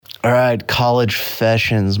All right, college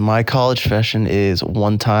fashions. My college fashion is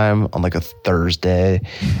one time on like a Thursday,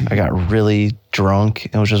 I got really drunk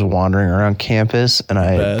and was just wandering around campus, and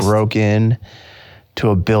I broke in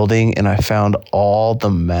to a building and I found all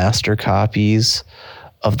the master copies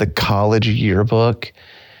of the college yearbook.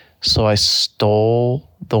 So I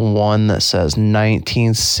stole the one that says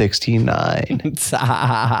 1969.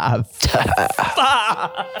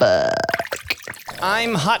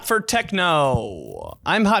 I'm hot for techno.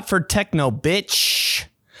 I'm hot for techno, bitch.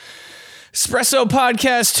 Espresso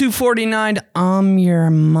Podcast 249. I'm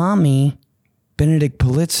your mommy, Benedict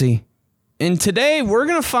Polizzi. And today we're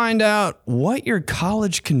going to find out what your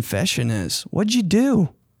college confession is. What'd you do?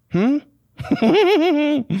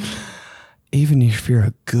 Even if you're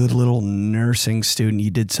a good little nursing student,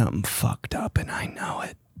 you did something fucked up and I know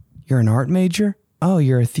it. You're an art major? Oh,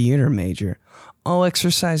 you're a theater major. Oh,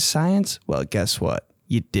 exercise science? Well, guess what?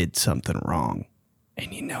 You did something wrong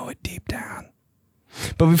and you know it deep down.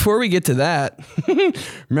 But before we get to that,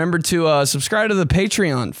 remember to subscribe to the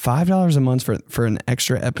Patreon. $5 a month for an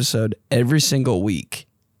extra episode every single week.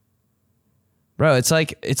 Bro, it's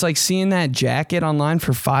like seeing that jacket online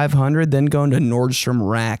for $500, then going to Nordstrom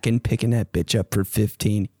Rack and picking that bitch up for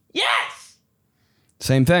 $15. Yes!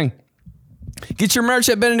 Same thing. Get your merch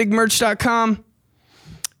at benedictmerch.com.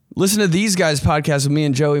 Listen to these guys' podcast with me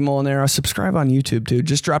and Joey Molinaro. Subscribe on YouTube, too.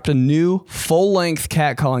 Just dropped a new full-length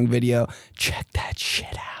catcalling video. Check that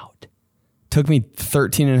shit out. Took me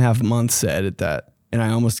 13 and a half months to edit that, and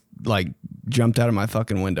I almost jumped out of my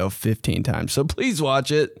fucking window 15 times. So please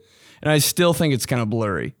watch it. And I still think it's kind of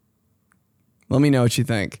blurry. Let me know what you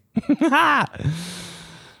think.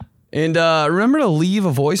 And remember to leave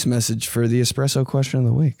a voice message for the espresso question of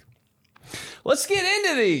the week. Let's get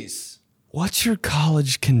into these. What's your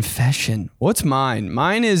college confession? What's mine?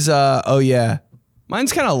 Mine is,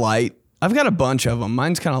 mine's kind of light. I've got a bunch of them.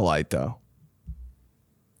 Mine's kind of light, though.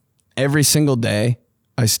 Every single day,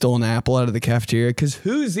 I stole an apple out of the cafeteria because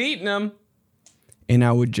who's eating them? And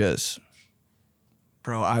I would just...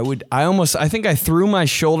 Bro, I think I threw my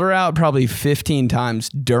shoulder out probably 15 times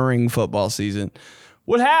during football season.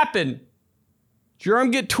 What happened? Did your arm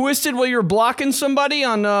get twisted while you were blocking somebody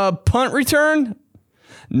on a punt return?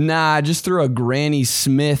 Nah, I just threw a Granny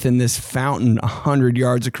Smith in this fountain 100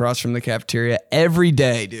 yards across from the cafeteria every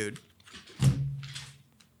day, dude.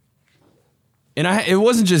 And it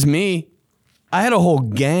wasn't just me. I had a whole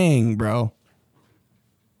gang, bro.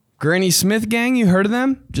 Granny Smith gang, you heard of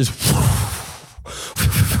them? Just...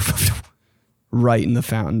 right in the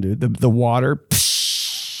fountain, dude. The water.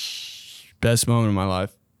 Best moment of my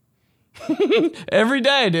life. Every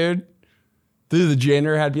day, dude. Dude, the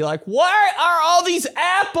janitor had to be like, "Why are all these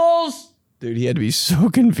apples?" Dude, he had to be so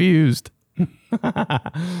confused.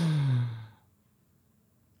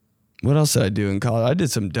 What else did I do in college? I did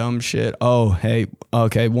some dumb shit. Oh, hey.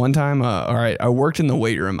 Okay, one time, all right, I worked in the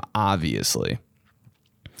weight room, obviously.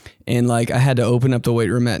 And I had to open up the weight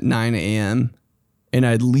room at 9 a.m., and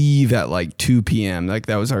I'd leave at 2 p.m.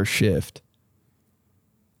 That was our shift.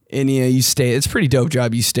 And you stay, it's a pretty dope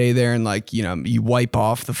job. You stay there and you wipe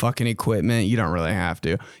off the fucking equipment. You don't really have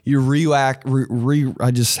to. You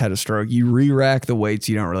I just had a stroke. You re-rack the weights.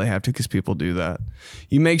 You don't really have to because people do that.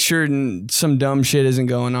 You make sure some dumb shit isn't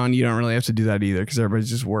going on. You don't really have to do that either because everybody's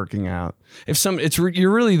just working out.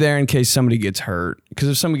 You're really there in case somebody gets hurt. Because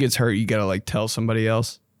if somebody gets hurt, you got to tell somebody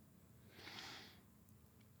else.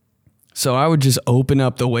 So I would just open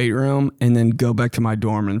up the weight room and then go back to my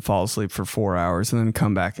dorm and fall asleep for 4 hours and then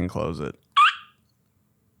come back and close it.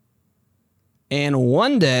 And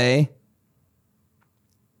one day,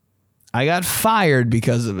 I got fired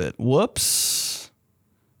because of it. Whoops.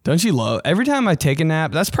 Don't you love? Every time I take a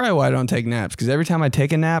nap, that's probably why I don't take naps, because every time I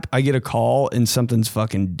take a nap, I get a call and something's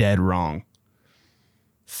fucking dead wrong.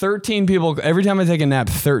 13 people, every time I take a nap,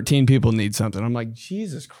 13 people need something. I'm like,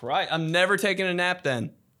 Jesus Christ, I'm never taking a nap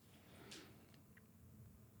then.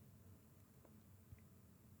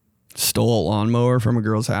 Stole a lawnmower from a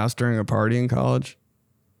girl's house during a party in college.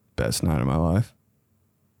 Best night of my life.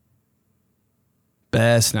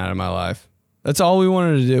 Best night of my life. That's all we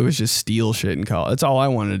wanted to do was just steal shit in college. That's all I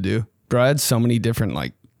wanted to do. Bro, I had so many different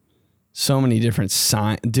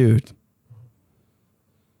signs. Dude.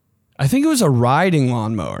 I think it was a riding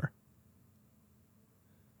lawnmower.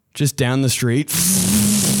 Just down the street.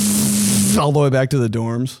 All the way back to the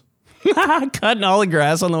dorms. Cutting all the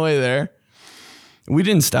grass on the way there. We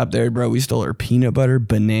didn't stop there, bro. We stole our peanut butter,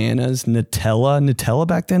 bananas, Nutella. Nutella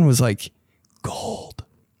back then was gold.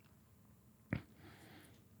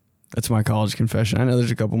 That's my college confession. I know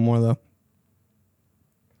there's a couple more, though.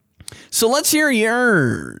 So let's hear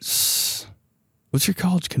yours. What's your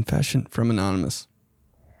college confession from Anonymous?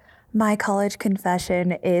 My college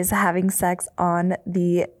confession is having sex on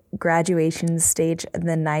the graduation stage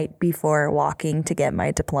the night before walking to get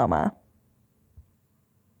my diploma.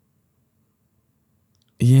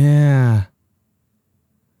 Yeah.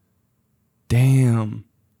 Damn.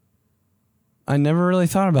 I never really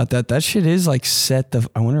thought about that. That shit is like set the...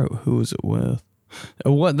 I wonder who was it with.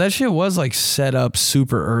 What that shit was like set up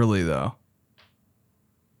super early though.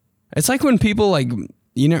 It's like when people like,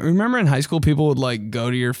 you know, remember in high school people would like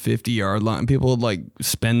go to your 50-yard line. People would like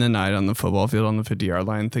spend the night on the football field on the 50-yard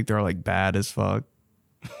line and think they're like bad as fuck.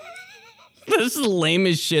 This is the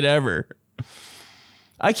lamest shit ever.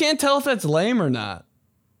 I can't tell if that's lame or not.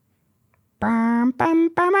 Oh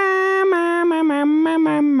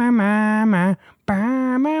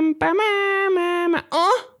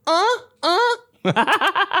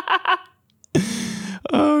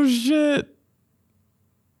shit.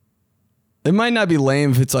 It might not be lame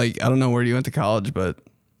if it's like, I don't know where you went to college, but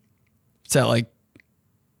it's at like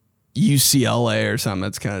UCLA or something.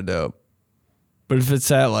 That's kind of dope. But if it's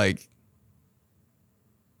at like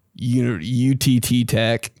UTT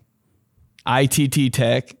Tech, ITT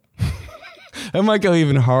Tech, that might go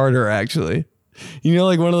even harder actually. You know,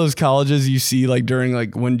 like one of those colleges you see like during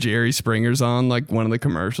like when Jerry Springer's on like one of the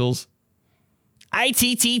commercials.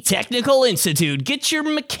 ITT Technical Institute. Get your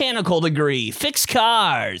mechanical degree. Fix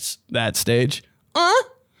cars. That stage.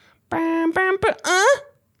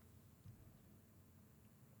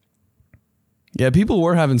 Yeah, people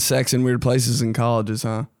were having sex in weird places in colleges,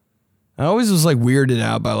 huh? I always was like weirded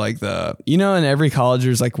out by like the, you know, in every college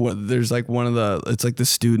there's like one of the, it's like the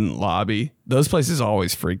student lobby. Those places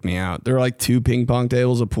always freak me out. There are like 2 ping pong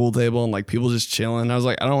tables, a pool table, and like people just chilling. I was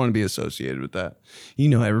like, I don't want to be associated with that. You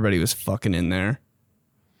know, everybody was fucking in there.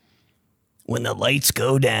 When the lights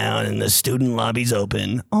go down and the student lobby's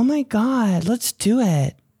open. Oh my God, let's do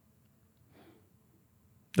it.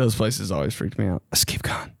 Those places always freaked me out. Escape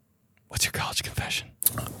Con, what's your college confession?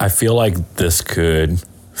 I feel like this could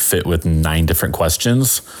fit with 9 different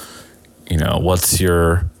questions. You know, what's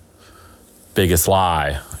your biggest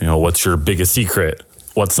lie? You know, what's your biggest secret?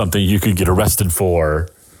 What's something you could get arrested for?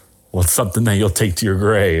 What's something that you'll take to your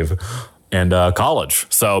grave? And college.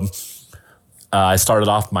 So I started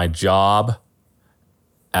off my job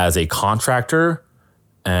as a contractor,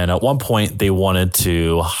 and at one point they wanted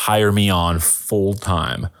to hire me on full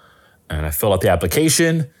time. And I filled out the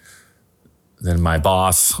application. Then my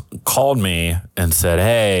boss called me and said,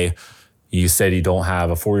 hey, you said you don't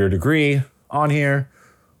have a 4-year degree on here.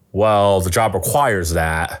 Well, the job requires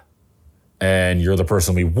that, and you're the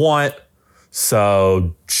person we want.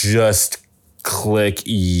 So just click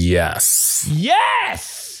yes.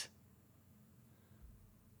 Yes!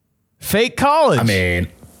 Fake college. I mean,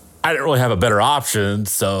 I didn't really have a better option,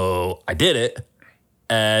 so I did it.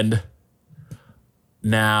 And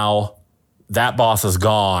now that boss is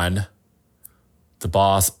gone. The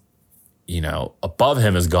boss, you know, above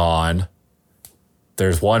him is gone.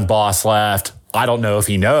 There's one boss left. I don't know if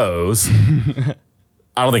he knows.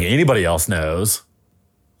 I don't think anybody else knows.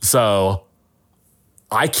 So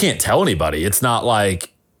I can't tell anybody. It's not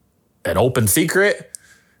like an open secret.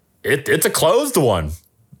 It's a closed one.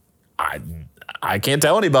 I can't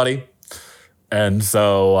tell anybody. And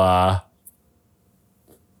so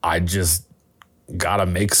I just gotta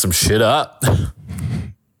make some shit up.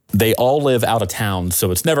 They all live out of town,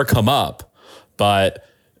 so it's never come up. But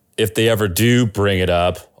if they ever do bring it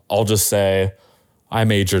up, I'll just say, I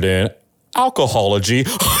majored in alcohology.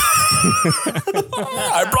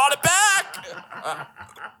 I brought it back.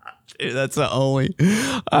 Dude, that's the only...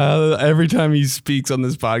 every time he speaks on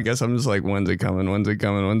this podcast, I'm just like, when's it coming? When's it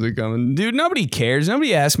coming? When's it coming? Dude, nobody cares.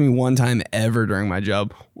 Nobody asked me one time ever during my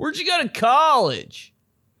job, where'd you go to college?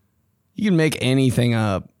 You can make anything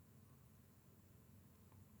up.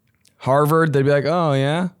 Harvard, they'd be like, oh,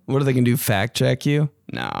 yeah? What are they going to do, fact check you?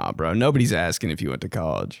 Nah, bro. Nobody's asking if you went to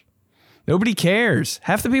college. Nobody cares.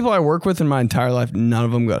 Half the people I work with in my entire life, none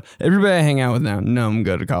of them go. Everybody I hang out with now, none of them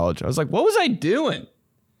go to college. I was like, what was I doing?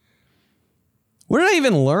 What did I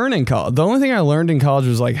even learn in college? The only thing I learned in college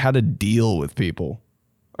was like how to deal with people.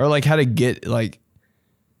 Or like how to get like...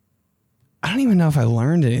 I don't even know if I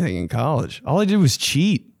learned anything in college. All I did was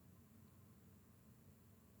cheat.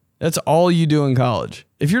 That's all you do in college.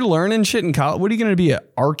 If you're learning shit in college, what are you going to be, an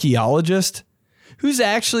archaeologist? Who's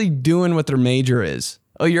actually doing what their major is?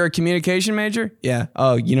 Oh, you're a communication major? Yeah.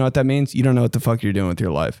 Oh, you know what that means? You don't know what the fuck you're doing with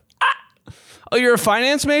your life. Ah! Oh, you're a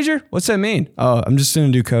finance major? What's that mean? Oh, I'm just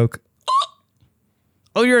going to do coke.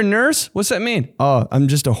 Oh, you're a nurse? What's that mean? Oh, I'm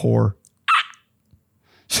just a whore.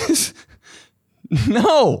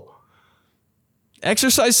 No.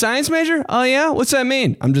 Exercise science major? Oh, yeah? What's that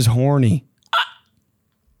mean? I'm just horny.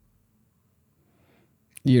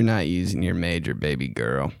 You're not using your major, baby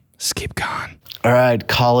girl. Skip going. All right,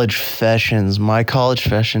 college fashions. My college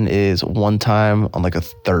fashion is one time on like a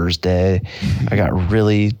Thursday, I got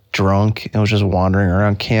really drunk and was just wandering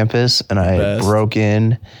around campus, and I broke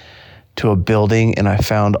in to a building and I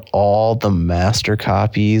found all the master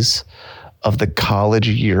copies of the college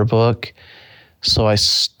yearbook. So I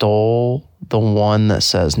stole the one that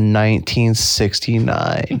says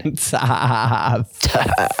 1969. Fuck.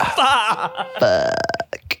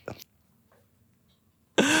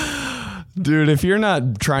 Dude, if you're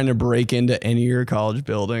not trying to break into any of your college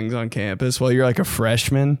buildings on campus while you're like a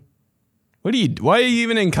freshman, why are you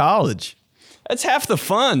even in college? That's half the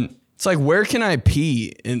fun. It's like, where can I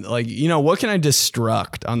pee? And like, what can I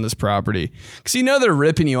destruct on this property? Because they're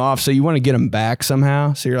ripping you off, so you want to get them back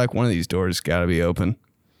somehow. So you're like, one of these doors got to be open.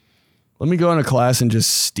 Let me go into class and just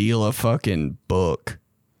steal a fucking book.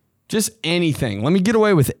 Just anything. Let me get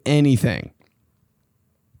away with anything.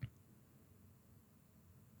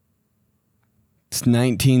 It's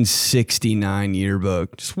 1969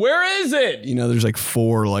 yearbook. Just where is it? There's like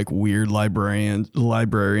 4 like weird librarians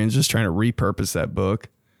just trying to repurpose that book.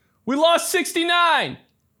 We lost 69.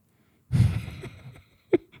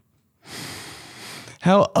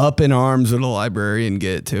 How up in arms would a librarian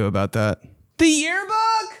get to about that? The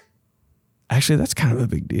yearbook? Actually, that's kind of a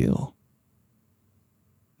big deal.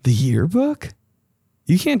 The yearbook?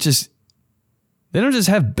 They don't just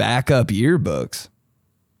have backup yearbooks.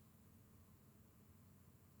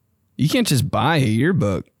 You can't just buy a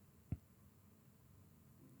yearbook.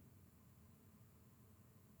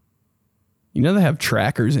 They have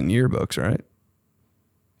trackers in yearbooks, right?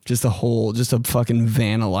 Just a fucking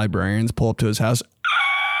van of librarians pull up to his house.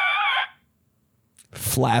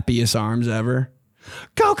 Flappiest arms ever.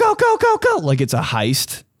 Go, go, go, go, go. Like it's a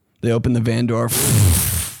heist. They open the van door.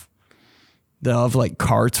 They'll have like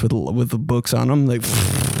carts with the books on them. Like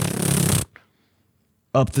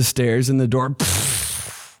up the stairs in the door.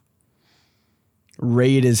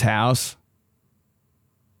 Raid his house.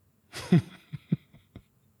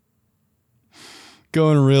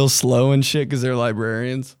 Going real slow and shit because they're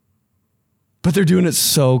librarians. But they're doing it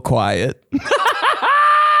so quiet.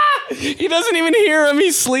 He doesn't even hear him.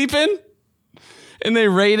 He's sleeping. And they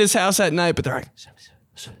raid his house at night, but they're like,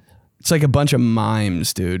 it's like a bunch of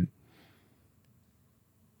mimes, dude.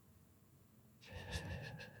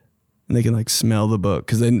 And they can like smell the book.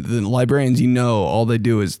 Because the librarians, all they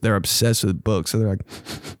do is they're obsessed with books. So they're like,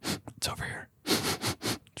 it's over here.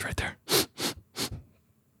 It's right there.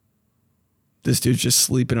 This dude's just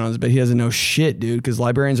sleeping on his bed. He doesn't know shit, dude, because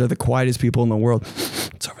librarians are the quietest people in the world.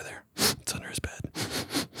 It's over there. It's under his bed.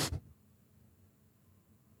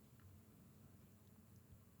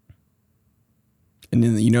 And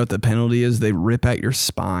then what the penalty is? They rip out your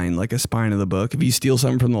spine, like a spine of the book. If you steal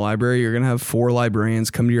something from the library, you're going to have 4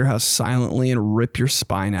 librarians come to your house silently and rip your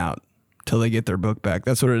spine out till they get their book back.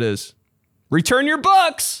 That's what it is. Return your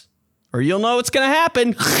books or you'll know what's going to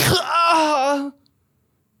happen.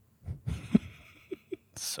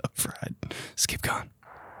 So fried. Let's keep going.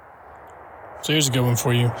 So here's a good one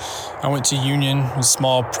for you. I went to Union, a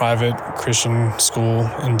small private Christian school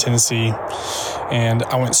in Tennessee, and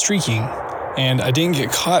I went streaking. And I didn't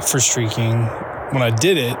get caught for streaking. When I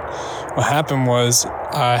did it, what happened was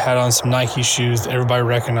I had on some Nike shoes that everybody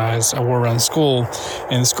recognized I wore around school,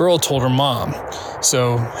 and this girl told her mom.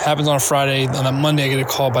 So happens on a Friday. On that Monday, I get a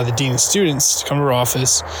call by the dean of students to come to her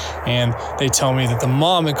office, and they tell me that the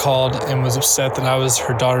mom had called and was upset that I was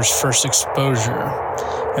her daughter's first exposure.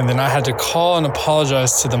 And then I had to call and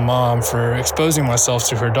apologize to the mom for exposing myself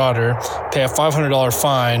to her daughter, pay a $500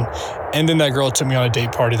 fine, and then that girl took me on a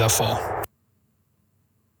date party that fall.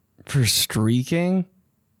 For streaking?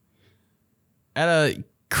 At a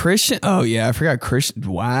Christian? Oh, yeah, I forgot Christian.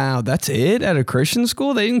 Wow, that's it? At a Christian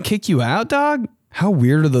school? They didn't kick you out, dog? How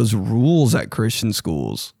weird are those rules at Christian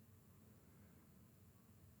schools?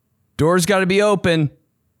 Doors got to be open.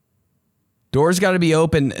 Doors got to be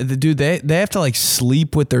open. Dude, they have to like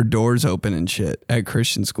sleep with their doors open and shit at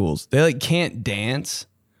Christian schools. They like can't dance.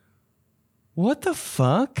 What the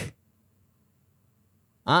fuck?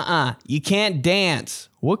 You can't dance.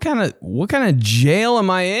 What kind of jail am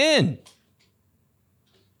I in?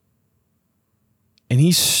 And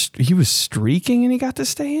he was streaking and he got to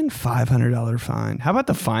stay in. $500 fine. How about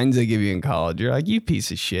the fines they give you in college? You're like, you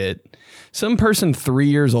piece of shit. Some person 3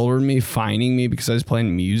 years older than me fining me because I was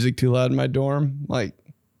playing music too loud in my dorm. Like,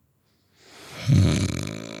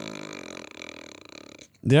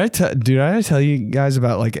 did I tell you guys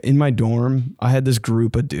about, like, in my dorm, I had this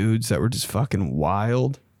group of dudes that were just fucking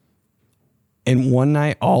wild. And one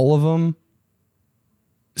night, all of them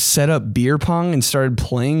set up beer pong and started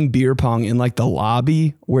playing beer pong in like the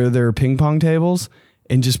lobby where there are ping pong tables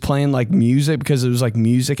and just playing like music because it was like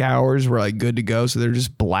music hours were like good to go. So they're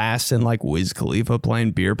just blasting like Wiz Khalifa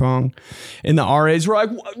playing beer pong. And the RAs were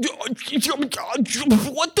like, what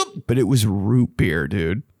the? But it was root beer,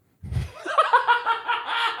 dude.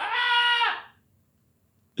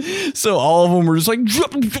 So all of them were just like,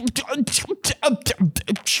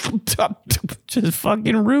 just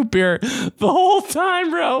fucking root beer the whole time,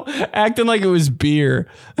 bro. Acting like it was beer.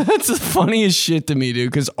 That's the funniest shit to me,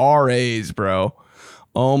 dude. Because RAs, bro.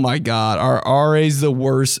 Oh my God. Our RAs the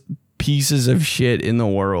worst pieces of shit in the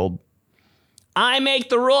world. I make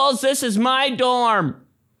the rules. This is my dorm.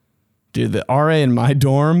 Dude, the RA in my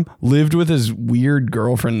dorm lived with his weird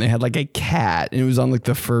girlfriend. They had like a cat and it was on like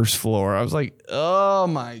the first floor. I was like, oh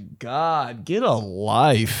my God, get a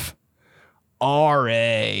life.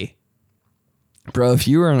 RA. Bro, if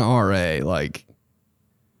you were an RA, like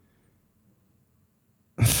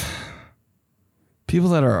people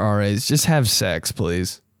that are RAs, just have sex,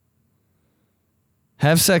 please.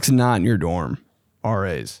 Have sex not in your dorm.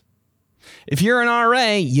 RAs. If you're an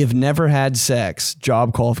RA, you've never had sex.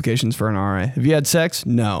 Job qualifications for an RA. Have you had sex?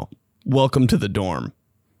 No. Welcome to the dorm.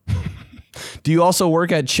 Do you also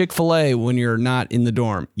work at Chick-fil-A when you're not in the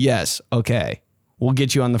dorm? Yes. Okay. We'll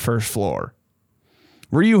get you on the first floor.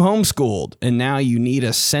 Were you homeschooled and now you need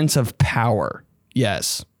a sense of power?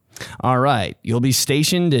 Yes. All right. You'll be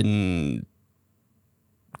stationed in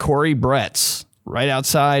Corey Brett's right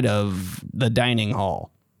outside of the dining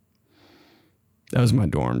hall. That was my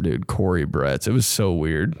dorm, dude. Corey Brett's. It was so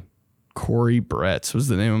weird. Corey Brett's was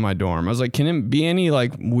the name of my dorm. I was like, can it be any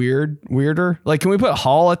like weirder? Like, can we put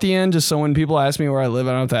hall at the end just so when people ask me where I live,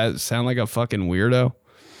 I don't have to sound like a fucking weirdo?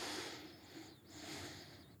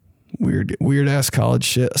 Weird ass college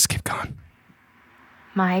shit. Let's keep going.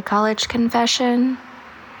 My college confession.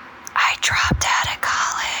 I dropped out of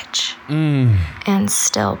college and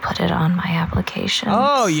still put it on my application.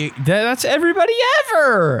 Oh, that's everybody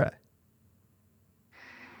ever.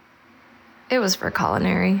 It was for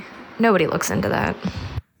culinary. Nobody looks into that.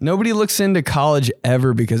 Nobody looks into college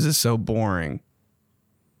ever because it's so boring.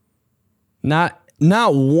 Not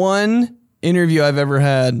one interview I've ever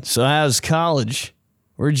had. So how's college?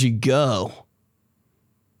 Where'd you go?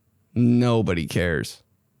 Nobody cares.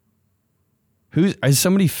 Is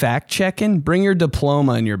somebody fact checking? Bring your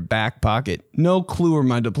diploma in your back pocket. No clue where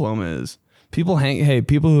my diploma is. People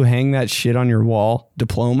who hang that shit on your wall,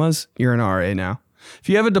 diplomas, you're an RA now. If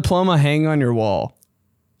you have a diploma hanging on your wall,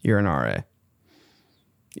 you're an RA.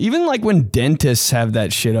 Even like when dentists have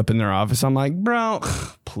that shit up in their office, I'm like, bro,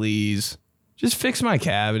 please, just fix my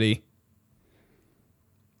cavity.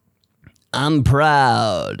 I'm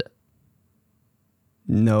proud.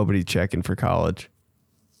 Nobody checking for college.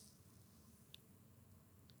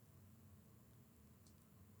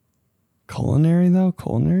 Culinary though?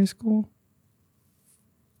 Culinary school?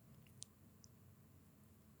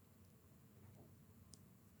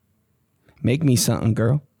 Make me something,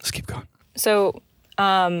 girl. Let's keep going. So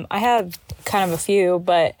I have kind of a few,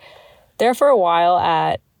 but there for a while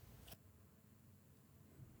at...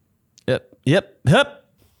 Yep.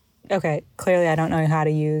 Okay, clearly I don't know how to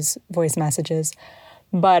use voice messages.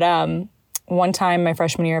 But one time, my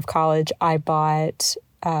freshman year of college, I bought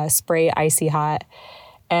spray Icy Hot,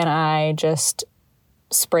 and I just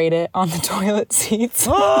sprayed it on the toilet seats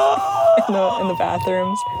in the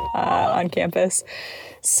bathrooms on campus.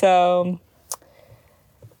 So...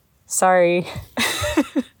 sorry.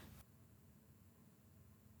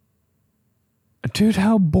 Dude,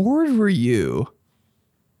 how bored were you?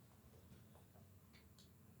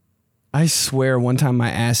 I swear one time my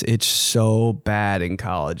ass itched so bad in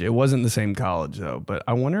college. It wasn't the same college though, but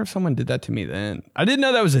I wonder if someone did that to me then. I didn't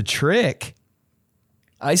know that was a trick.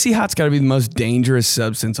 Icy Hot's got to be the most dangerous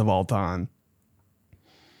substance of all time.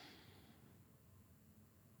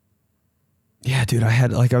 Yeah, dude,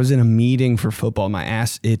 I was in a meeting for football. My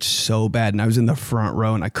ass itched so bad, and I was in the front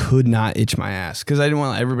row, and I could not itch my ass because I didn't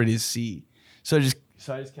want everybody to see. So I just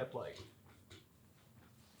kept like.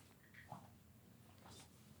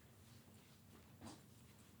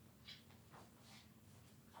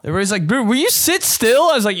 Everybody's like, "Bro, will you sit still?"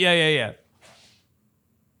 I was like, "Yeah."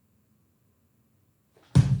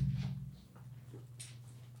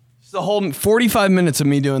 It's the whole 45 minutes of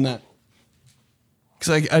me doing that.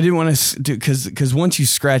 Because I didn't want to do because once you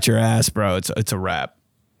scratch your ass, bro, it's a wrap.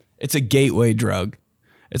 It's a gateway drug.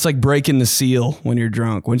 It's like breaking the seal when you're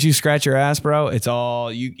drunk. Once you scratch your ass, bro, it's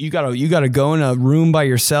all you gotta go in a room by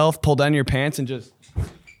yourself, pull down your pants, and just.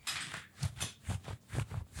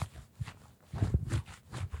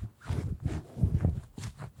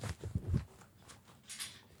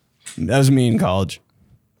 That was me in college.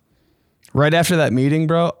 Right after that meeting,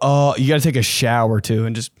 bro, you got to take a shower too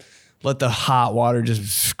and just let the hot water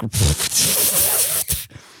just...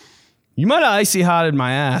 You might have icy hotted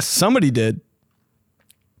my ass. Somebody did.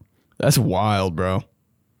 That's wild, bro.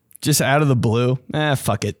 Just out of the blue.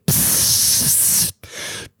 Fuck it.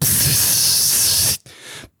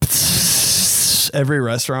 Every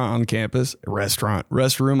restaurant on campus,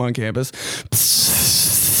 restroom on campus.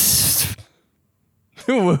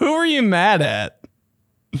 Who are you mad at?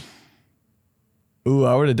 Ooh,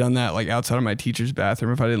 I would have done that like outside of my teacher's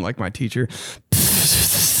bathroom if I didn't like my teacher.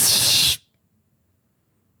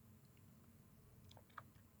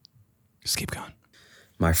 Just keep going.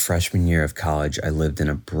 My freshman year of college, I lived in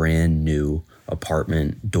a brand new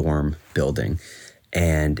apartment dorm building,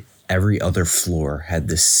 and every other floor had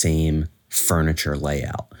the same furniture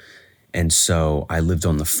layout. And so I lived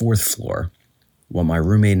on the 4th floor. What my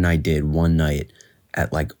roommate and I did one night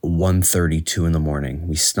at like 1:32 in the morning,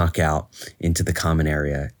 we snuck out into the common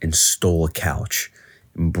area and stole a couch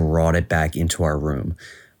and brought it back into our room.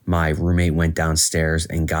 My roommate went downstairs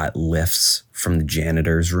and got lifts from the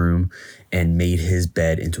janitor's room and made his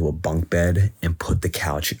bed into a bunk bed and put the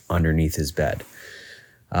couch underneath his bed.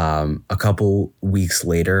 A couple weeks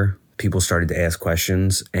later, people started to ask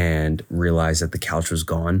questions and realized that the couch was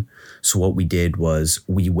gone. So what we did was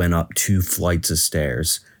we went up 2 flights of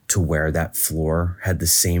stairs to where that floor had the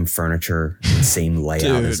same furniture and same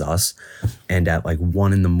layout as us. And at like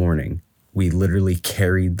 1 a.m, we literally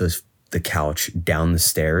carried the couch down the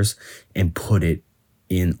stairs and put it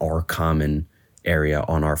in our common area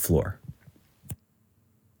on our floor.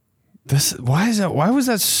 Why was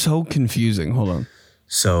that so confusing? Hold on.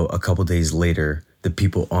 So a couple days later, the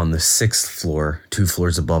people on the 6th floor, 2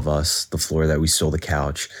 floors above us, the floor that we stole the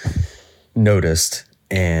couch, noticed,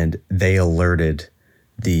 and they alerted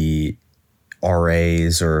the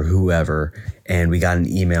RAs or whoever, and we got an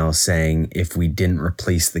email saying if we didn't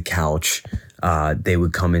replace the couch, they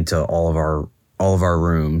would come into all of our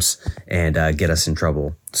rooms and get us in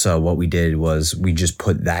trouble. So what we did was we just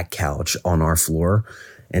put that couch on our floor,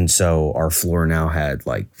 and so our floor now had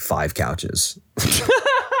like 5 couches.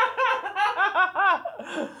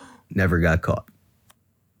 Never got caught.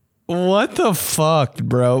 What the fuck,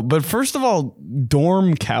 bro? But first of all,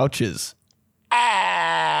 dorm couches.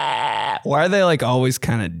 Why are they like always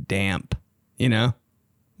kind of damp? You know,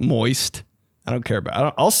 moist. I don't care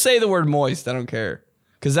about. I'll say the word moist. I don't care,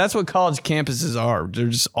 because that's what college campuses are. They're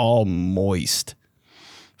just all moist.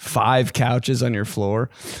 5 couches on your floor.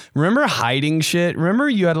 Remember hiding shit? Remember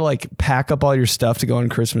you had to like pack up all your stuff to go on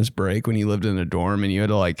Christmas break when you lived in a dorm, and you had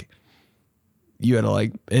to like,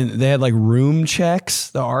 and they had like room checks.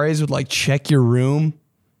 The RAs would like check your room.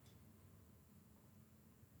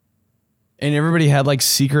 And everybody had like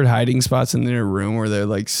secret hiding spots in their room where they're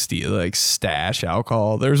like steal, like stash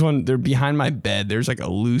alcohol. There's one, they're behind my bed. There's like a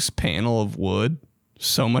loose panel of wood.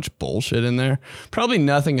 So much bullshit in there. Probably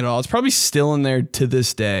nothing at all. It's probably still in there to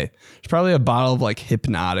this day. There's probably a bottle of like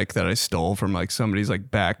Hypnotic that I stole from like somebody's like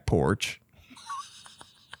back porch.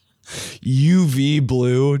 UV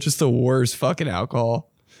blue, just the worst fucking alcohol.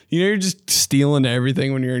 You know, you're just stealing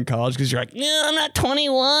everything when you're in college because you're like, no, I'm not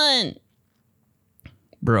 21.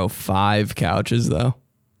 Bro, 5 couches though.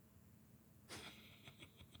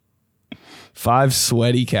 5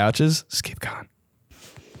 sweaty couches. Just keep going.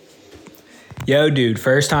 Yo, dude,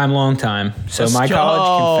 first time, long time. So my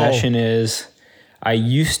college confession is I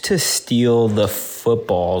used to steal the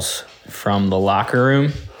footballs from the locker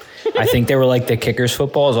room. I think they were like the kickers'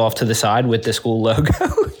 footballs off to the side with the school logo.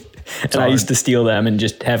 And I used to steal them and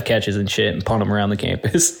just have catches and shit and punt them around the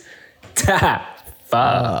campus.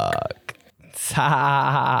 Fuck.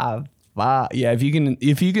 Yeah,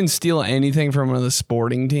 if you can steal anything from one of the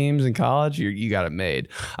sporting teams in college, you got it made.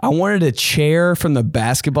 I wanted a chair from the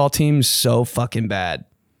basketball team so fucking bad.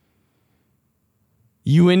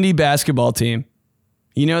 UIndy basketball team.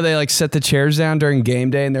 You know, they like set the chairs down during game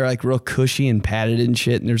day and they're like real cushy and padded and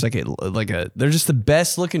shit. And there's they're just the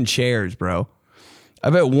best looking chairs, bro. I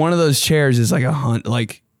bet one of those chairs is like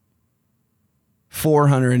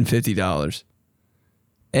 $450.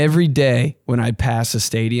 Every day when I'd pass a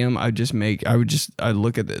stadium, I'd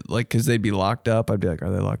look at it like, cause they'd be locked up. I'd be like,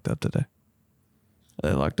 are they locked up today? Are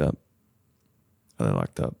they locked up? Are they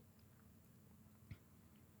locked up?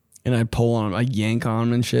 And I'd pull on them, I'd yank on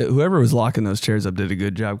them and shit. Whoever was locking those chairs up did a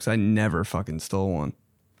good job, because I never fucking stole one.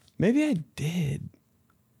 Maybe I did.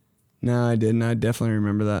 No, I didn't. I definitely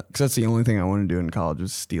remember that, because that's the only thing I wanted to do in college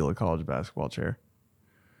was steal a college basketball chair.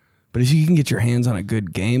 But if you can get your hands on a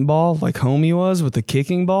good game ball, like homie was with the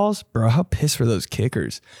kicking balls, bro, how pissed for those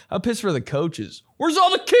kickers? How pissed for the coaches? Where's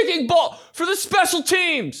all the kicking ball for the special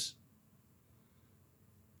teams?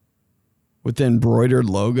 with the embroidered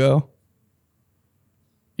logo.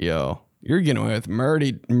 Yo, you're getting away with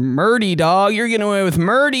Murdy. Murdy, dog. You're getting away with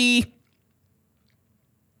Murdy.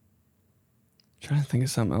 Trying to think of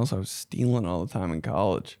something else I was stealing all the time in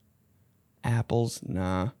college. Apples?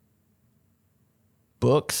 Nah.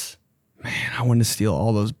 Books? Man, I wanted to steal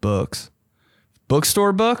all those books.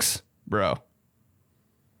 Bookstore books? Bro.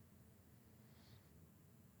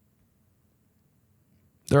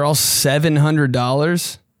 They're all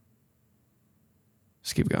 $700.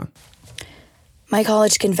 Let's keep going. My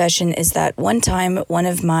college confession is that one time one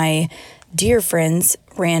of my dear friends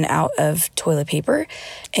ran out of toilet paper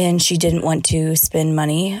and she didn't want to spend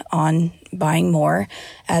money on buying more,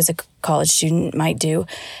 as a college student might do.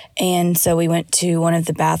 And so we went to one of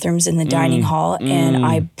the bathrooms in the dining hall and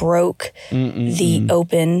I broke the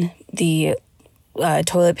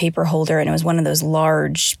toilet paper holder, and it was one of those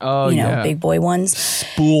large, big boy ones.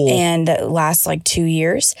 Spool. And it lasts like 2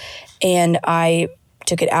 years. And I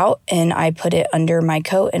took it out and I put it under my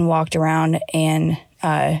coat and walked around and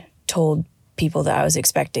told people that I was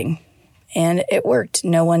expecting. And it worked.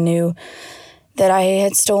 No one knew that I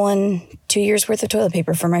had stolen 2 years worth of toilet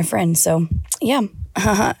paper from my friend. So, yeah.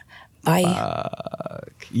 Bye.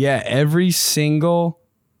 Yeah, every single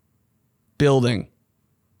building.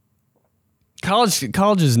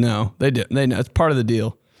 Colleges know. They do. They know. It's part of the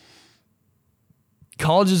deal.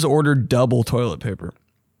 Colleges order double toilet paper.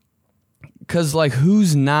 Because, like,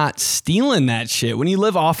 who's not stealing that shit? When you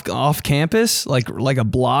live off campus, like a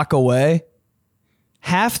block away,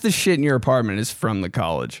 half the shit in your apartment is from the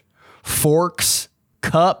college. Forks,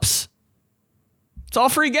 cups. It's all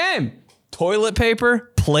free game. Toilet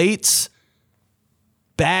paper, plates,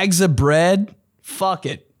 bags of bread. Fuck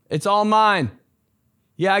it. It's all mine.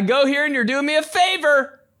 Yeah, I go here and you're doing me a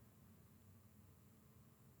favor.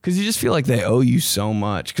 Because you just feel like they owe you so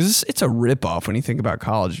much. Because it's a ripoff when you think about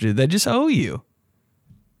college, dude. They just owe you.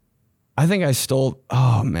 I think I stole...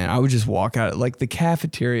 Oh, man. I would just walk out. Like, the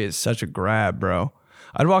cafeteria is such a grab, bro.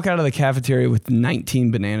 I'd walk out of the cafeteria with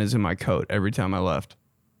 19 bananas in my coat every time I left.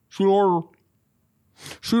 Shoot order.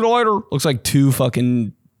 Shoot later. Looks like 2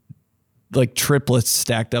 fucking... like, triplets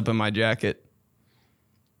stacked up in my jacket.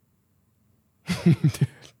 Dude.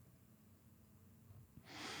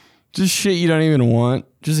 Just shit you don't even want.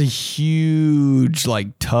 Just a huge,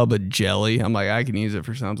 like, tub of jelly. I'm like, I can use it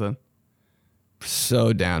for something.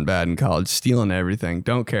 So down bad in college. Stealing everything.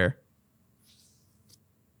 Don't care.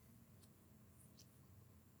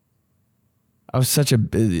 I was such a...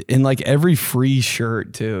 in, like, every free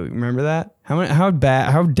shirt, too. Remember that? How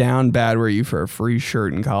down bad were you for a free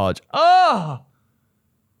shirt in college? Oh!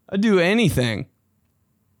 I'd do anything.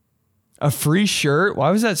 A free shirt?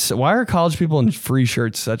 Why was that? Why are college people in free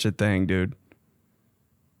shirts such a thing, dude?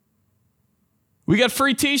 We got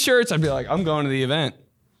free t-shirts. I'd be like, I'm going to the event.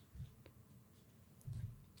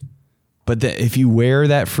 But if you wear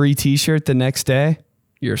that free t-shirt the next day,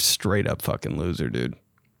 you're a straight up fucking loser, dude.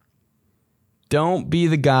 Don't be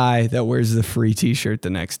the guy that wears the free t-shirt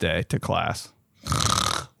the next day to class.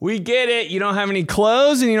 We get it. You don't have any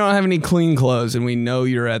clothes and you don't have any clean clothes, and we know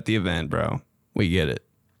you're at the event, bro. We get it.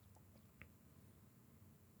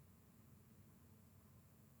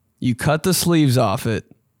 You cut the sleeves off it,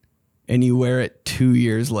 and you wear it 2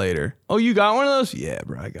 years later. Oh, you got one of those? Yeah,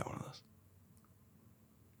 bro, I got one of those.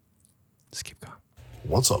 Let's keep going.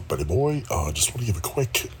 What's up, Betty Boy? Just want to give a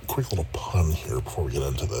quick little pun here before we get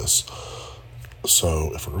into this.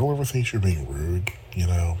 So, if a girl ever thinks you're being rude, you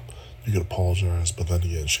could apologize, but then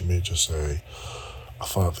again, she may just say, I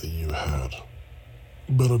thought that you had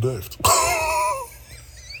Benedict.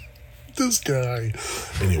 This guy.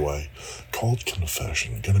 Anyway, college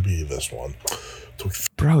confession. Gonna be this one.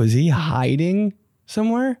 Bro, is he hiding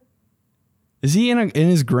somewhere? Is he in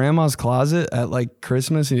his grandma's closet at like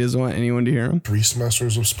Christmas and he doesn't want anyone to hear him? 3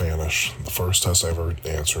 semesters of Spanish. The first test I ever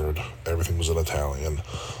answered, everything was in Italian.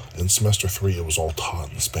 In semester 3, it was all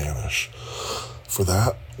taught in Spanish. For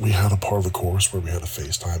that, we had a part of the course where we had to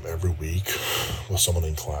FaceTime every week with someone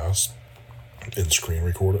in class and screen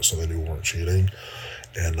record it so they knew we weren't cheating.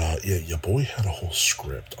 And your boy had a whole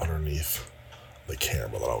script underneath the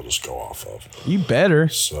camera that I would just go off of. You better.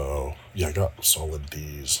 So, yeah, I got solid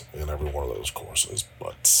D's in every one of those courses,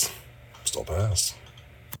 but still passed.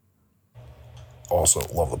 Also,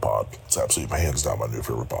 love the pod. It's absolutely hands down my new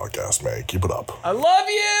favorite podcast, man. Keep it up. I love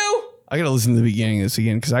you! I gotta listen to the beginning of this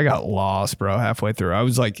again because I got lost, bro, halfway through. I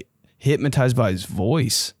was like hypnotized by his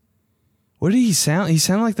voice. What did he sound? He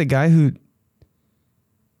sounded like the guy who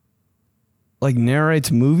like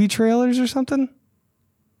narrates movie trailers or something?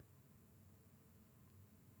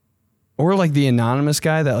 Or like the anonymous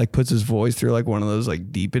guy that like puts his voice through like one of those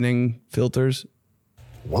like deepening filters.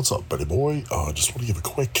 What's up, Betty boy? Just want to give a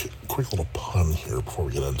quick little pun here before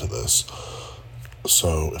we get into this.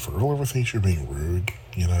 So, if a girl ever thinks you're being rude,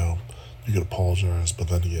 you could apologize, but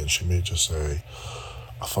then again, she may just say,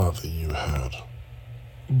 I thought that you had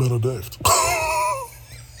Benedict.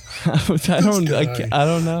 I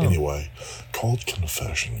don't know. Anyway, college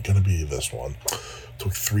confession, gonna be this one.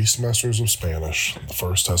 Took 3 semesters of Spanish. The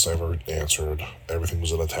first test I ever answered, everything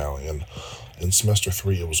was in Italian. In semester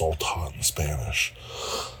 3, it was all taught in Spanish.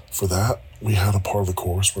 For that, we had a part of the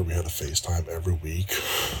course where we had to FaceTime every week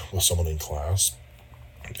with someone in class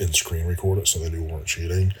and screen record it so they knew we weren't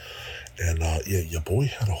cheating. And your boy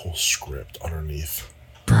had a whole script underneath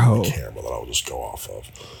the camera that I would just go off of.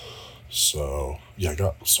 So, I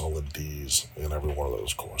got solid D's in every one of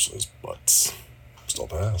those courses, but still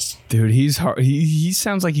passed. Dude, he's hard. He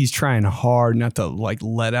sounds like he's trying hard not to like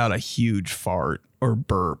let out a huge fart or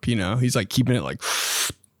burp, He's like keeping it like,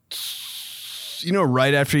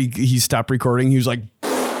 right after he stopped recording, he was like,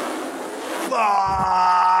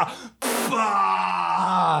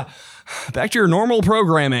 back to your normal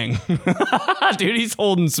programming. Dude, he's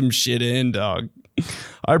holding some shit in, dog.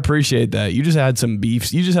 I appreciate that. You just had some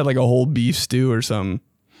beefs. You just had like a whole beef stew or something.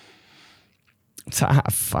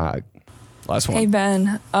 Fuck. Last one. Hey,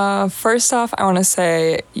 Ben. First off, I want to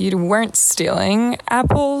say you weren't stealing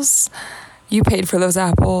apples. You paid for those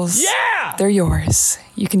apples. Yeah! They're yours.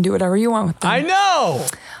 You can do whatever you want with them. I know!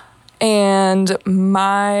 And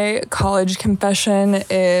my college confession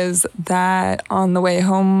is that on the way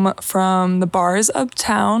home from the bars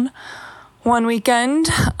uptown one weekend,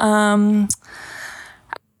 oh,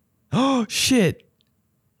 shit.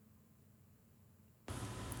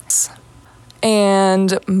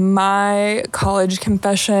 And my college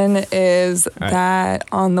confession is that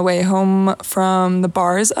on the way home from the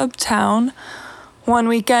bars uptown one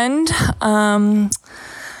weekend,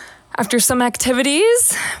 after some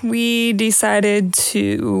activities, we decided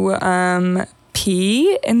to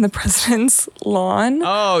pee in the president's lawn.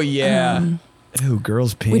 Oh, yeah. Ooh,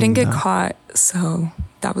 girls peeing. We didn't get caught, so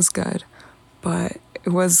that was good. But it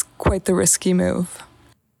was quite the risky move.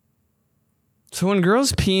 So when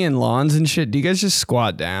girls pee in lawns and shit, do you guys just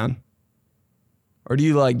squat down? Or do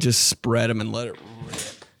you like just spread them and let it rip?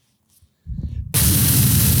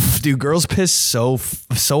 Dude, girls piss so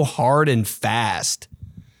hard and fast.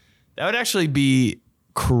 That would actually be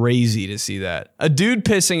crazy to see that. A dude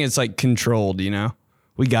pissing, it's like controlled,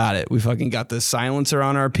 We got it. We fucking got the silencer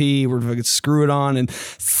on our pee. We're fucking screw it on and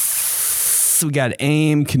we got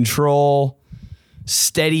aim, control,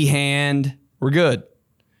 steady hand. We're good.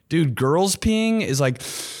 Dude, girls peeing is like,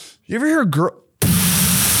 you ever hear a girl?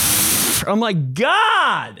 I'm like,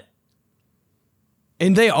 God.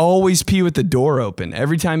 And they always pee with the door open.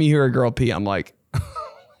 Every time you hear a girl pee, I'm like,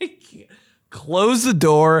 close the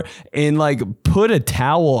door and like put a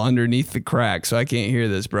towel underneath the crack so I can't hear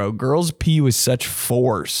this, bro. Girls pee with such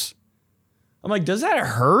force. I'm like, does that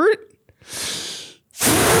hurt?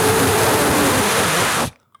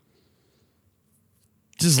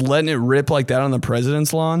 Just letting it rip like that on the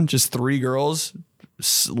president's lawn. Just 3 girls,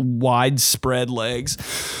 widespread legs.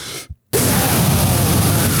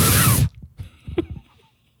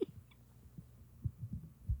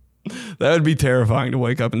 That would be terrifying to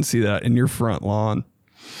wake up and see that in your front lawn.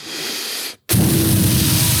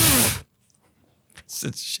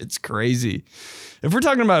 It's crazy. If we're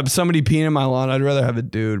talking about somebody peeing in my lawn, I'd rather have a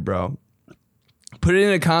dude, bro. Put it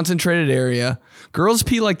in a concentrated area. Girls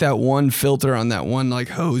pee like that one filter on that one like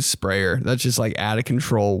hose sprayer. That's just like out of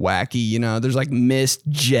control, wacky, There's like mist,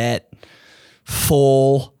 jet,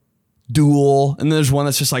 full, dual. And then there's one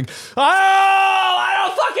that's just like, oh, I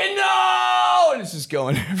don't fucking know. And it's just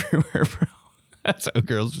going everywhere, bro. That's how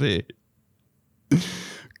girls pee.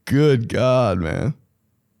 Good God, man.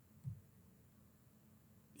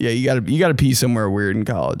 Yeah, you gotta pee somewhere weird in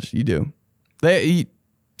college. You do. They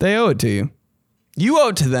owe it to you. You owe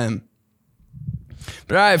it to them.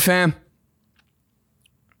 But all right, fam.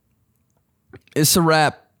 It's a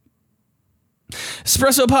wrap.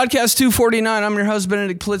 Espresso Podcast 249. I'm your host,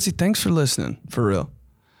 Benedict Polizzi. Thanks for listening, for real.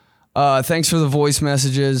 Thanks for the voice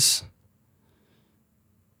messages.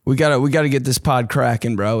 We gotta get this pod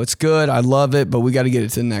cracking, bro. It's good. I love it, but we gotta get it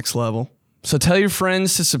to the next level. So tell your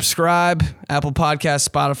friends to subscribe. Apple Podcasts,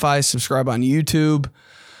 Spotify, subscribe on YouTube.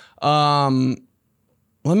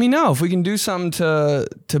 Let me know if we can do something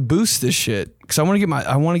to boost this shit. Because I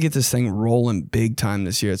want to get this thing rolling big time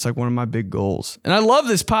this year. It's like one of my big goals. And I love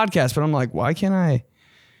this podcast, but I'm like, why can't I?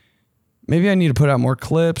 Maybe I need to put out more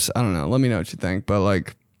clips. I don't know. Let me know what you think. But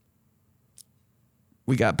like,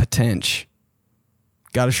 we got potential.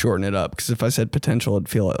 Got to shorten it up. Because if I said potential, it'd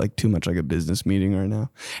feel like too much like a business meeting right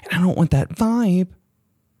now. And I don't want that vibe.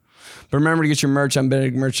 But remember to get your merch on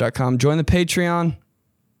benedictmerch.com. Join the Patreon.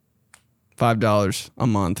 $5 a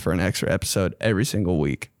month for an extra episode every single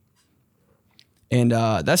week. And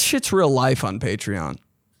that shit's real life on Patreon.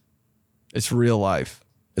 It's real life.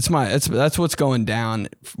 That's what's going down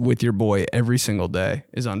with your boy every single day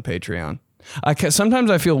is on Patreon. Sometimes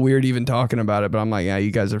I feel weird even talking about it, but I'm like, yeah, you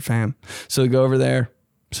guys are fam. So go over there,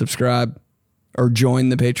 subscribe, or join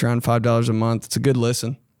the Patreon, $5 a month. It's a good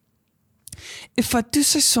listen. If I do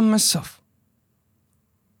say so myself.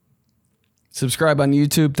 Subscribe on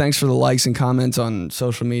YouTube. Thanks for the likes and comments on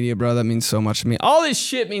social media, bro. That means so much to me. All this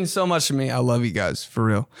shit means so much to me. I love you guys, for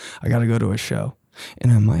real. I got to go to a show,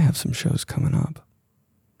 and I might have some shows coming up.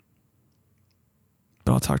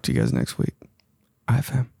 But I'll talk to you guys next week. All right,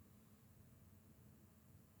 fam.